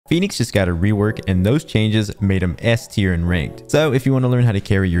Pheonix just got a rework, and those changes made him S tier in ranked. So if you want to learn how to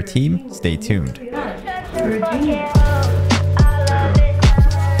carry your team, stay tuned.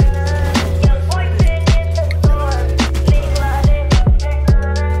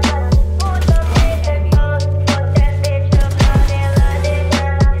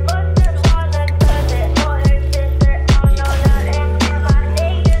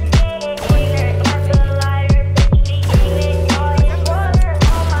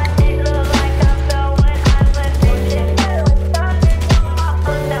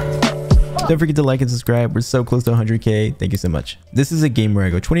 Don't forget to like and subscribe. We're so close to 100k. Thank you so much. This is a game where I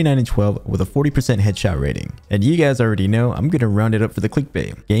go 29 and 12 with a 40% headshot rating. And you guys already know I'm gonna round it up for the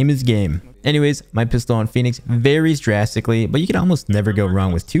clickbait. Game is game. Anyways, my pistol on Pheonix varies drastically, but you can almost never go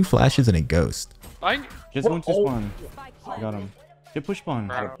wrong with 2 flashes and a ghost. Just went to spawn. I got him. Get push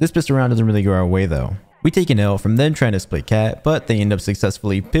spawn. This pistol round doesn't really go our way though. We take an L from them trying to split cat, but they end up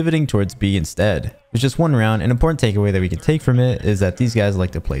successfully pivoting towards B instead. With just one round, an important takeaway that we can take from it is that these guys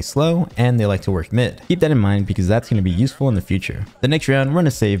like to play slow and they like to work mid. Keep that in mind because that's going to be useful in the future. The next round, run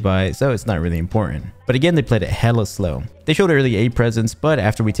a save by, so it's not really important. But again, they played it hella slow. They showed early A presence, but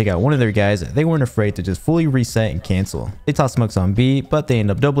after we take out one of their guys, they weren't afraid to just fully reset and cancel. They toss smokes on B, but they end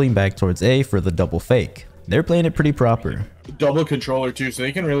up doubling back towards A for the double fake. They're playing it pretty proper. Double controller too, so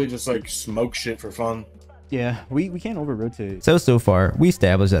they can really just like smoke shit for fun. Yeah, we can't over rotate. So far, we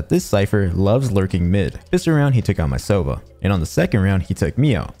established that this Cypher loves lurking mid. This round, he took out my Sova. And on the second round, he took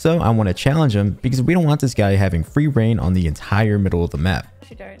me out. So I want to challenge him because we don't want this guy having free reign on the entire middle of the map.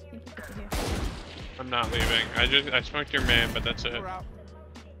 I'm not leaving. I smoked your man, but that's it.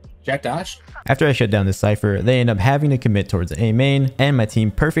 Jack Dash? After I shut down this Cypher, they end up having to commit towards A main, and my team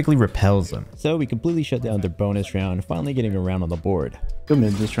perfectly repels them. So we completely shut down their bonus round, finally getting a round on the board. Go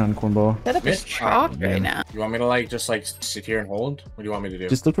mid this round, cornball. Setup is chalk right now. You want me to like just like sit here and hold? What do you want me to do?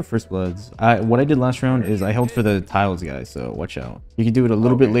 Just look for first bloods. What I did last round is I held for the tiles guy, so watch out. You can do it a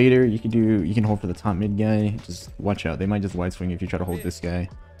little bit later. You can hold for the top mid guy. Just watch out. They might just wide swing if you try to hold this guy.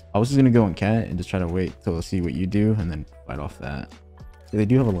 I was just gonna go on cat and just try to wait till they'll see what you do and then fight off that. So they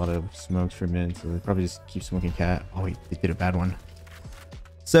do have a lot of smokes for mid, so they probably just keep smoking cat. Oh wait, they did a bad one.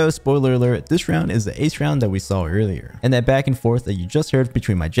 So spoiler alert, this round is the ace round that we saw earlier. And that back and forth that you just heard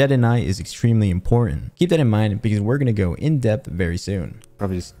between my Jet and I is extremely important. Keep that in mind because we're going to go in depth very soon.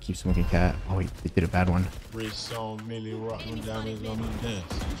 Probably just keep smoking cat. Oh wait, they did a bad one.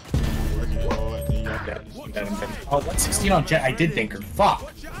 Oh, 116 on Jet. I did think her.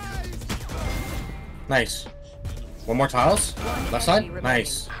 Fuck. Nice. One more tiles? Left side?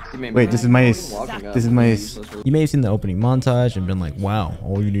 Nice. Wait, this is my ace. This is my ace. You may have seen the opening montage and been like, wow,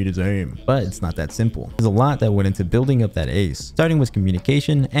 all you need is aim. But it's not that simple. There's a lot that went into building up that ace, starting with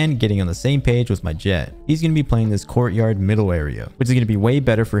communication and getting on the same page with my Jet. He's going to be playing this courtyard middle area, which is going to be way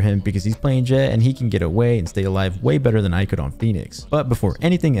better for him because he's playing Jet and he can get away and stay alive way better than I could on Pheonix. But before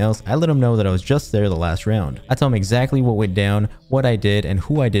anything else, I let him know that I was just there the last round. I tell him exactly what went down, what I did, and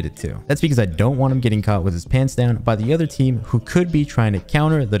who I did it to. That's because I don't want him getting caught with his pants down by the other team who could be trying to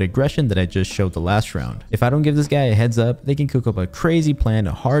counter the aggression that I just showed the last round. If I don't give this guy a heads up, they can cook up a crazy plan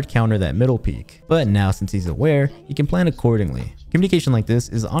to hard counter that middle peak. But now since he's aware, he can plan accordingly. Communication like this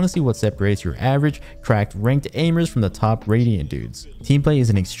is honestly what separates your average, cracked, ranked aimers from the top Radiant dudes. Team play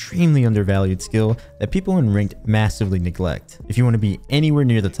is an extremely undervalued skill that people in ranked massively neglect. If you want to be anywhere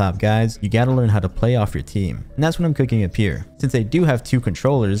near the top guys, you gotta learn how to play off your team. And that's what I'm cooking up here. Since they do have 2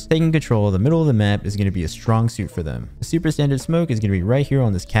 controllers, taking control of the middle of the map is going to be a strong suit for them. The super standard smoke is going to be right here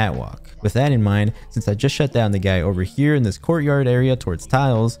on this catwalk. With that in mind, since I just shut down the guy over here in this courtyard area towards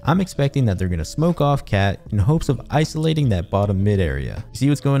tiles, I'm expecting that they're going to smoke off cat in hopes of isolating that bottom mid area. You see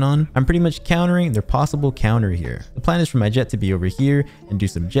what's going on? I'm pretty much countering their possible counter here. The plan is for my Jet to be over here and do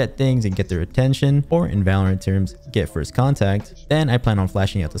some Jet things and get their attention, or in Valorant terms, get first contact. Then I plan on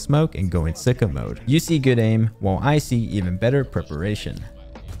flashing out the smoke and going sicko mode. You see good aim, while I see even better preparation.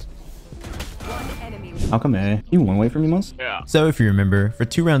 How come A? You one way from me most? Yeah. So if you remember, for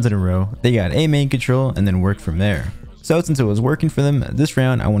 2 rounds in a row, they got A main control and then worked from there. So since it was working for them, this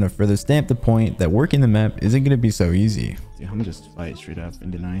round I want to further stamp the point that working the map isn't going to be so easy. Dude, I'm gonna just fight straight up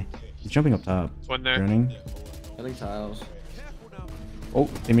and deny. He's jumping up top. One there. Turning. Killing tiles. Oh,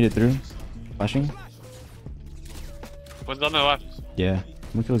 they made it through. Flashing. One's on the left. Yeah. I'm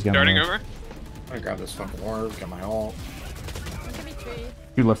gonna kill this guy. Starting over. I'm gonna grab this fucking orb, get my ult.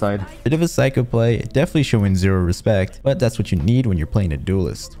 Dude, left side. Bit of a psycho play, definitely showing zero respect, but that's what you need when you're playing a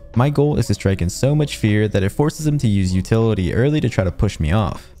duelist. My goal is to strike in so much fear that it forces him to use utility early to try to push me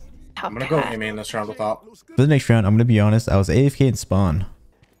off. I'm gonna go A main this round with top. For the next round, I'm gonna be honest, I was AFK in spawn.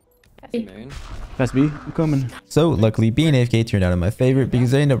 Main. Pass B, I'm coming. So luckily being AFK turned out in my favor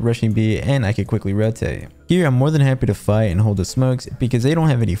because I ended up rushing B and I could quickly rotate. Here I'm more than happy to fight and hold the smokes because they don't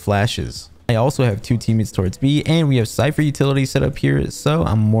have any flashes. I also have 2 teammates towards B and we have Cypher utility set up here, so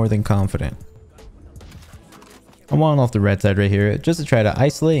I'm more than confident. I'm walling off the red side right here just to try to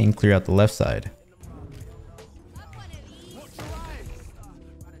isolate and clear out the left side.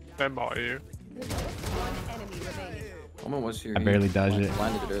 I bought you. Omen was here. I barely dodged it.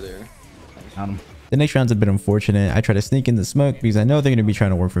 Blinded it earlier. Got him. The next round's a bit unfortunate. I try to sneak in the smoke because I know they're going to be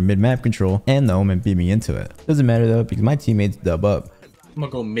trying to work for mid-map control and the Omen beat me into it. Doesn't matter though because my teammates dub up. I'm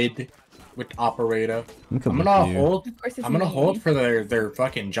gonna go mid with operator. I'm gonna hold. course it's I'm gonna me. hold for their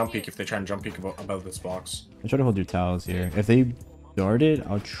fucking jump peek if they try and jump peek above this box. I try to hold your towels here. If they guard it,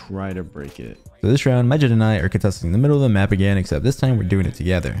 I'll try to break it. So this round, my Jet and I are contesting the middle of the map again, except this time we're doing it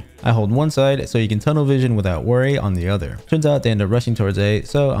together. I hold one side so you can tunnel vision without worry on the other. Turns out they end up rushing towards A,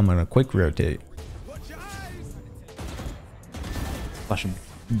 so I'm gonna quick rotate. Flash him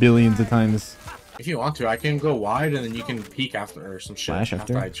billions of times. If you want to, I can go wide and then you can peek after or some shit. Flash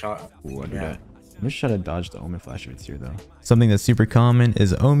after? I shot. Ooh, I do Yeah. that. I'm just trying to dodge the Omen flash if it's here though. Something that's super common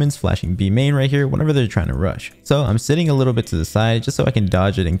is Omens flashing B main right here whenever they're trying to rush. So I'm sitting a little bit to the side just so I can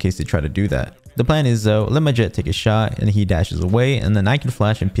dodge it in case they try to do that. The plan is though, let my Jet take a shot and he dashes away and then I can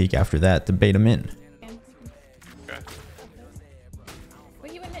flash and peek after that to bait him in.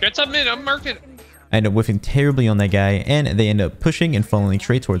 Get up mid, I'm marking. I end up whiffing terribly on that guy and they end up pushing and funneling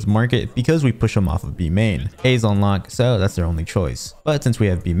straight towards market because we push them off of B main. A's on lock, so that's their only choice. But since we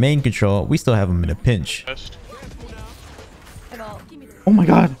have B main control, we still have them in a pinch. Oh my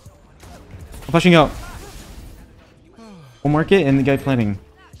god. I'm flashing out. We'll mark it and the guy planning.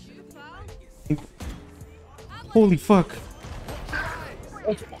 Holy fuck.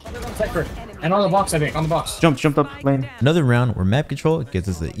 And on the box, I think. On the box. Jumped up lane. Another round where map control gets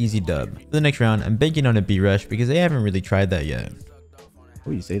us the easy dub. For the next round, I'm banking on a B rush because they haven't really tried that yet.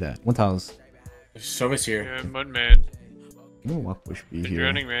 Oh, you say that. 1 tiles. Sova's here. Yeah, mud man. I'm gonna walk push B Been here.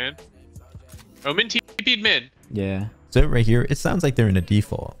 drowning man. Omen TP'd mid. Yeah. So right here, it sounds like they're in a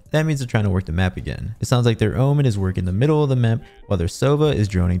default. That means they're trying to work the map again. It sounds like their Omen is working the middle of the map while their Sova is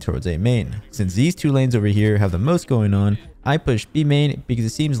droning towards A main. Since these 2 lanes over here have the most going on, I push B main because it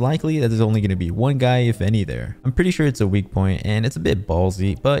seems likely that there's only going to be one guy if any there. I'm pretty sure it's a weak point and it's a bit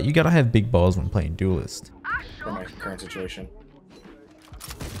ballsy, but you gotta have big balls when playing duelist. For my current situation.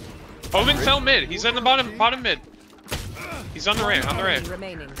 Omen fell mid. He's in the bottom mid. He's on the ramp,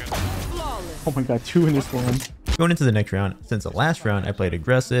 Oh my god, 2 in this one. Going into the next round, since the last round I played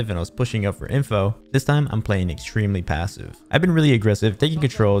aggressive and I was pushing up for info, this time I'm playing extremely passive. I've been really aggressive, taking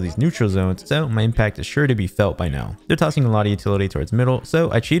control of these neutral zones, so my impact is sure to be felt by now. They're tossing a lot of utility towards middle, so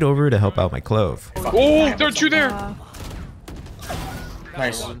I cheat over to help out my Clove. Oh, don't you there.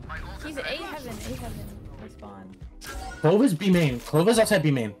 Nice. He's A heaven, respawn. Clove is B main. Clove is outside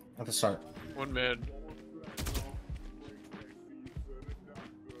B main at the start. One mid.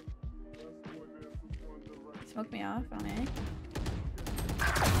 Smoke me off on A.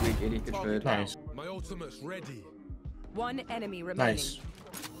 Weak 80 good trade. Nice. My ultimate's ready. One enemy remaining. Nice.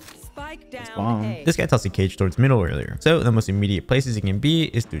 Spike down bomb. A. This guy tossed a cage towards middle earlier, so the most immediate places he can be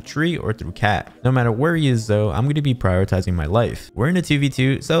is through tree or through cat. No matter where he is though, I'm going to be prioritizing my life. We're in a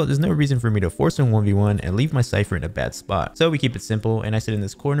 2v2, so there's no reason for me to force him 1v1 and leave my Cypher in a bad spot. So we keep it simple and I sit in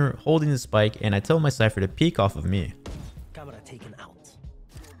this corner holding the spike and I tell my Cypher to peek off of me. Camera taken out.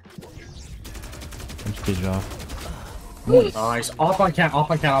 I'm just caged off. Nice. Off on cat.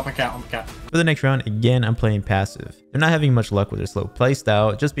 Off on cat. Off on cat. On cat. For the next round, again, I'm playing passive. They're not having much luck with their slow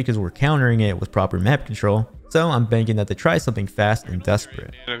playstyle just because we're countering it with proper map control. So I'm banking that they try something fast and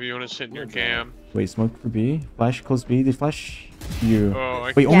desperate. And if you want to sit in your cam. Wait, smoke for B. Flash close B. They flash you. Oh,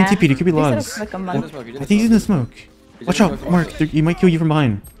 I Wait, only TP. It could be They said logs. it's like a He's in month. the smoke, I think he's in the smoke. Watch out, Mark. He might kill you from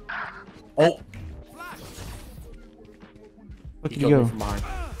behind. Oh. Look, He you killed go. me from behind.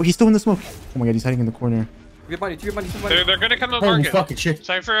 Oh, he's still in the smoke. Oh my god, he's hiding in the corner. Get money, to your money, to your money. They're gonna come up Holy market. fucking shit.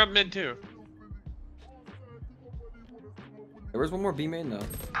 Cypher up mid too. There was one more B main though.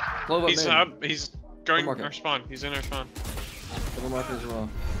 Clove up He's main. up. He's going market. our spawn. He's in our spawn. Double market as well.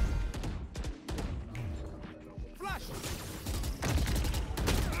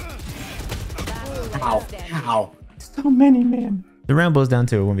 Ow. Ow. So many, man. The round blows down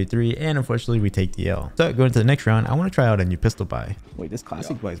to a 1v3 and unfortunately we take the L. So going to the next round, I want to try out a new pistol buy. Wait, this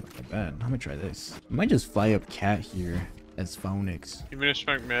classic buy is not that bad. I'm gonna try this. I might just fly up cat here as Pheonix. You gonna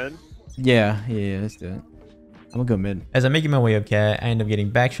smoke mid? Yeah, let's do it. I'm gonna go mid. As I'm making my way up cat, I end up getting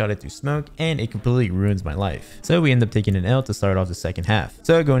backshotted through smoke and it completely ruins my life. So we end up taking an L to start off the second half.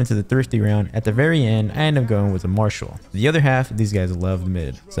 So going into the thrifty round, at the very end, I end up going with a Marshall. The other half, these guys love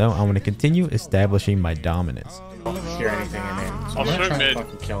mid. So I want to continue establishing my dominance. I don't hear anything in there. So I'll I'm gonna shoot try mid. and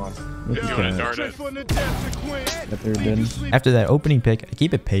fucking kill him. If you want to dart it. Got third mid. After that opening pick, I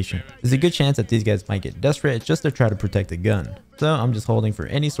keep it patient. There's a good chance that these guys might get desperate just to try to protect the gun. So I'm just holding for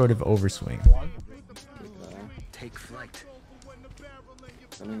any sort of overswing. Take flight.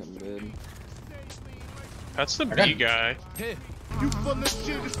 Running up mid. That's the B guy. You full of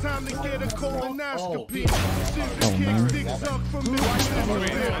shit, it's time to get a colonoscopy. Oh, man.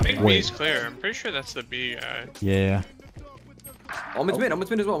 I think Wait. B's clear. I'm pretty sure that's the B guy. Yeah. Almost mid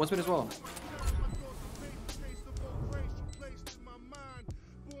as well, almost mid as well.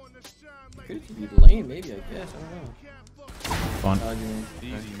 Could be lane, maybe, I guess. I don't know. Fun.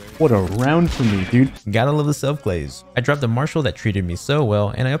 Easy, What a round for me, dude. Gotta love the self-glaze. I dropped a Marshall that treated me so well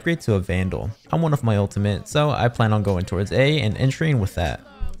and I upgrade to a Vandal. I'm one of my ultimate, so I plan on going towards A and entering with that.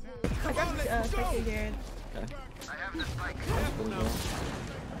 I got spike here.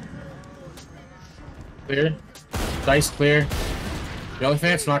 Clear. Dice clear. The only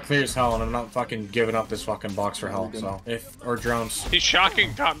thing that's not clear is hell, and I'm not fucking giving up this fucking box for hell. So or drones. He's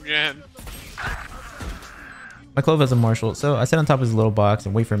shocking top gen. My Clove has a Marshall, so I sit on top of his little box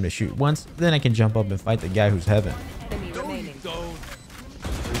and wait for him to shoot once, then I can jump up and fight the guy who's heaven. Enemy remaining.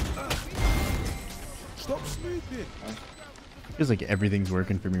 Stop sleeping. Feels like everything's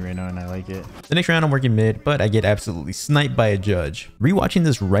working for me right now, and I like it. The next round I'm working mid, but I get absolutely sniped by a judge. Rewatching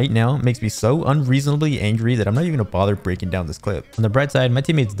this right now makes me so unreasonably angry that I'm not even gonna bother breaking down this clip. On the bright side, my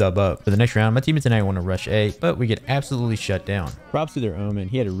teammates dub up. For the next round, my teammates and I want to rush A, but we get absolutely shut down. Props to their Omen,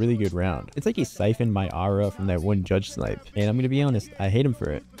 he had a really good round. It's like he siphoned my aura from that one judge snipe, and I'm gonna be honest, I hate him for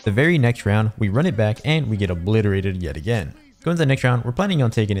it. The very next round, we run it back and we get obliterated yet again. Going to the next round, we're planning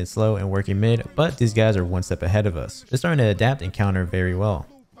on taking it slow and working mid, but these guys are one step ahead of us. They're starting to adapt and counter very well.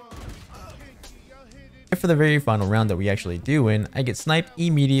 And for the very final round that we actually do win, I get sniped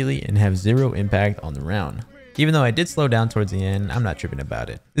immediately and have zero impact on the round. Even though I did slow down towards the end, I'm not tripping about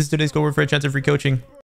it. This is today's code word for a chance of free coaching.